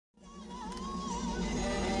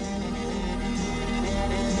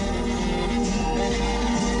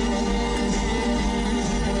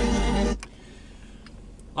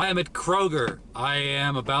am at Kroger. I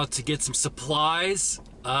am about to get some supplies.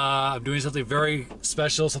 I'm doing something very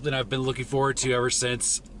special, something I've been looking forward to ever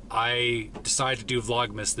since I decided to do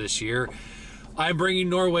Vlogmas this year. I'm bringing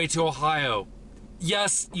Norway to Ohio.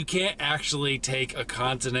 Yes, you can't actually take a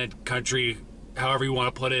continent, country, however you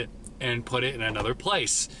want to put it, and put it in another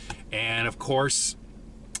place. And of course,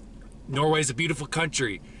 Norway is a beautiful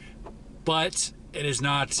country, but it is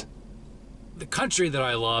not the country that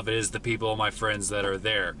I love. It is the people, my friends that are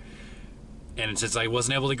there. And since I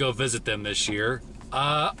wasn't able to go visit them this year,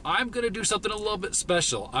 I'm going to do something a little bit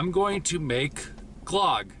special. I'm going to make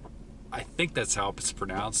glögg. I think that's how it's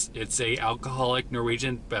pronounced. It's a alcoholic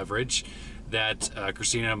Norwegian beverage that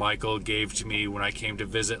Christina and Michael gave to me when I came to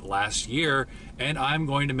visit last year, and I'm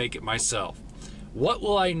going to make it myself. What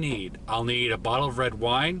will I need? I'll need a bottle of red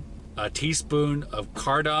wine, a teaspoon of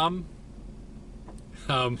cardamom,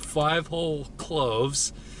 5 whole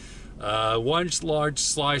cloves, 1 large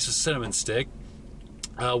slice of cinnamon stick,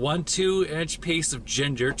 1 2-inch piece of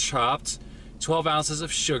ginger chopped, 12 ounces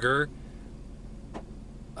of sugar,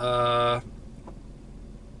 half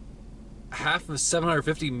of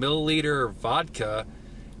 750 milliliter vodka,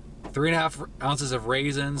 3.5 ounces of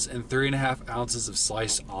raisins, and 3.5 ounces of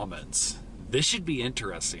sliced almonds. This should be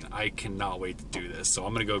interesting. I cannot wait to do this. So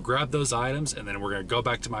I'm gonna go grab those items and then we're gonna go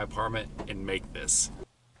back to my apartment and make this.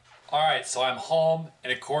 All right, so I'm home,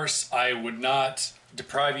 and of course I would not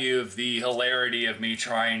deprive you of the hilarity of me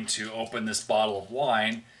trying to open this bottle of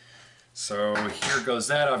wine. So here goes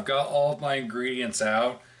that. I've got all of my ingredients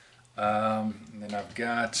out. And then I've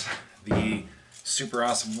got the super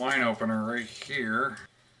awesome wine opener right here.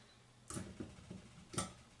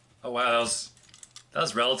 Oh wow, that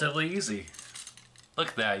was relatively easy. Look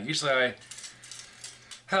at that. Usually I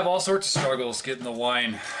have all sorts of struggles getting the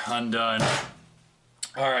wine undone.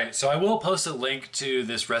 Alright, so I will post a link to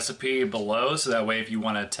this recipe below, so that way if you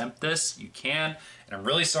want to attempt this, you can. And I'm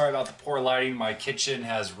really sorry about the poor lighting. My kitchen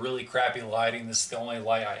has really crappy lighting. This is the only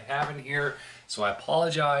light I have in here, so I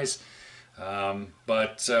apologize.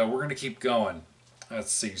 But we're going to keep going.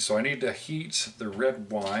 Let's see, so I need to heat the red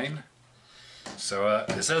wine. So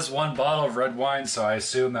it says 1 bottle of red wine, so I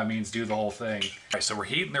assume that means do the whole thing. Alright, so we're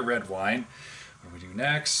heating the red wine. What do we do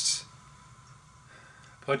next?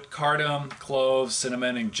 Put cardamom, cloves,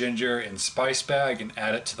 cinnamon, and ginger in spice bag and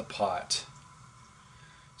add it to the pot.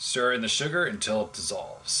 Stir in the sugar until it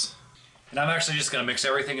dissolves. And I'm actually just going to mix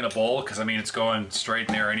everything in a bowl because I mean it's going straight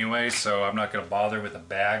in there anyway, so I'm not going to bother with a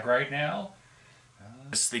bag right now.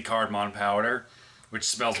 This is the cardamom powder, which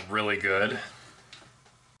smells really good.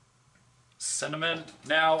 Cinnamon.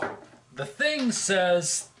 Now, the thing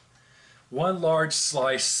says 1 large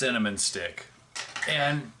sliced cinnamon stick.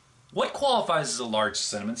 And what qualifies as a large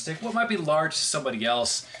cinnamon stick? What might be large to somebody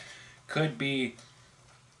else could be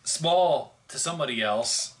small to somebody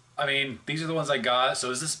else. I mean, these are the ones I got,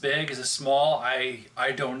 so is this big? Is this small?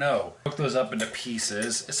 I don't know. Cook those up into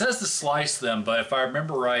pieces. It says to slice them, but if I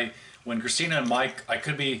remember right, when Christina and Mike, I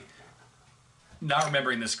could be not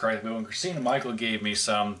remembering this correctly, but when Christina and Michael gave me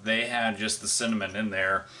some, they had just the cinnamon in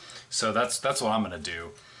there. So that's what I'm gonna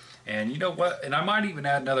do. And you know what? And I might even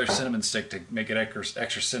add another cinnamon stick to make it extra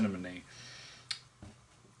cinnamony.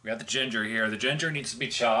 We got the ginger here. The ginger needs to be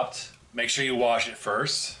chopped. Make sure you wash it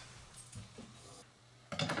first.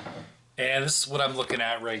 And this is what I'm looking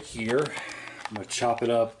at right here. I'm gonna chop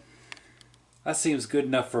it up. That seems good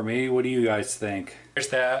enough for me. What do you guys think? There's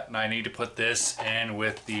that, and I need to put this in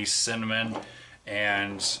with the cinnamon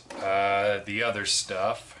and the other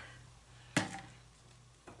stuff.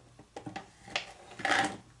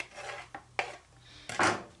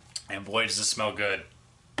 And boy, does it smell good.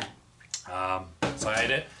 So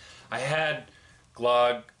I had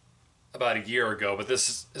glögg about a year ago, but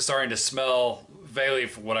this is starting to smell vaguely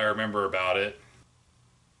from what I remember about it.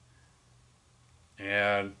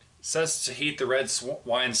 And it says to heat the red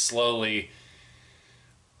wine slowly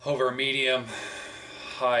over medium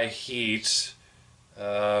high heat.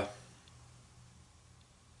 So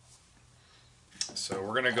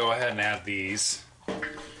we're gonna go ahead and add these.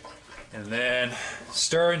 And then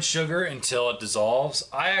stir in sugar until it dissolves.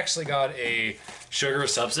 I actually got a sugar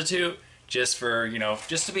substitute just for, you know,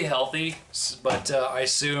 just to be healthy, but I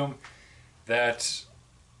assume that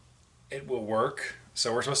it will work.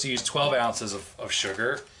 So we're supposed to use 12 ounces of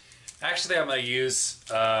sugar. Actually, I'm gonna use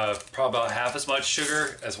probably about half as much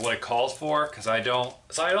sugar as what it calls for, because I don't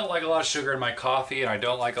like a lot of sugar in my coffee, and I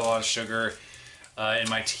don't like a lot of sugar in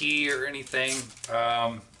my tea or anything.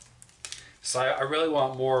 So I really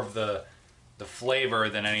want more of the flavor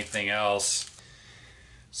than anything else.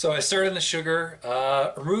 So I stirred in the sugar,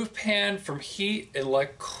 remove pan from heat and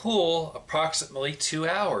let cool approximately 2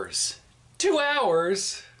 hours. 2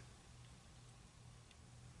 hours?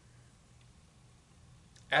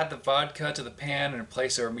 Add the vodka to the pan and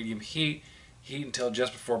place over medium heat. Heat until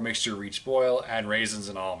just before mixture reach boil. Add raisins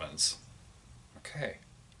and almonds. Okay.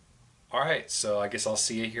 Alright, so I guess I'll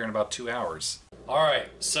see you here in about 2 hours. Alright,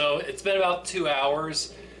 so it's been about 2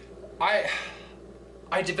 hours. I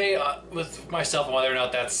debate with myself on whether or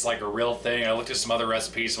not that's like a real thing. I looked at some other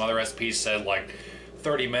recipes. Some other recipes said like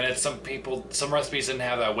 30 minutes. Some recipes didn't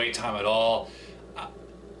have that wait time at all.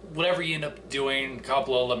 Whatever you end up doing, comment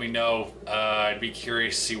below, let me know. I'd be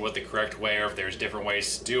curious to see what the correct way, or if there's different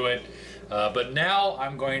ways to do it. But now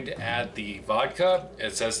I'm going to add the vodka.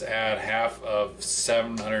 It says to add half of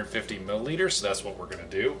 750 milliliters, so that's what we're gonna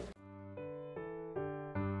do.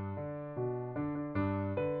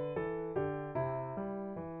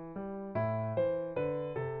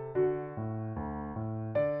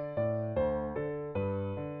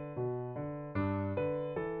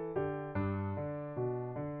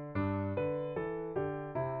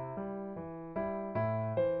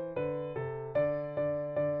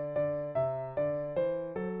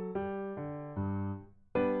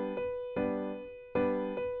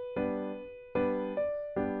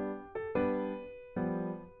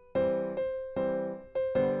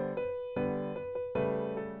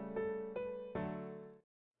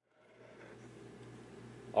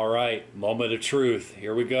 All right, moment of truth.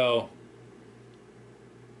 Here we go.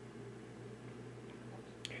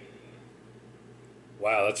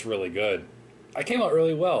 Wow, that's really good. I came out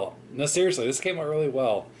really well. No, seriously, this came out really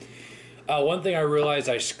well. One thing I realized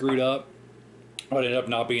I screwed up, what ended up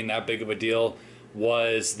not being that big of a deal,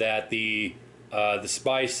 was that the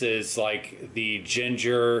spices like the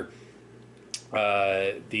ginger,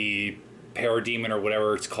 the parademon or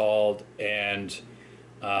whatever it's called, and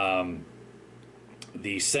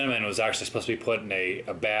the cinnamon was actually supposed to be put in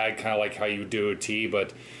a bag, kind of like how you do a tea,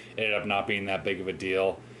 but it ended up not being that big of a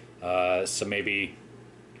deal. So maybe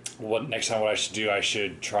next time what I should do, I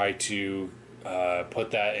should try to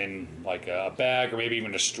put that in like a bag or maybe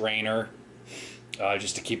even a strainer,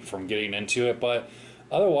 just to keep it from getting into it. But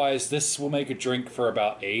otherwise, this will make a drink for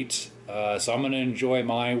about 8. So I'm going to enjoy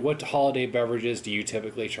mine. What holiday beverages do you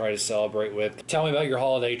typically try to celebrate with? Tell me about your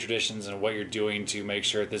holiday traditions and what you're doing to make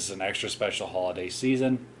sure that this is an extra special holiday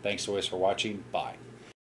season. Thanks always for watching. Bye.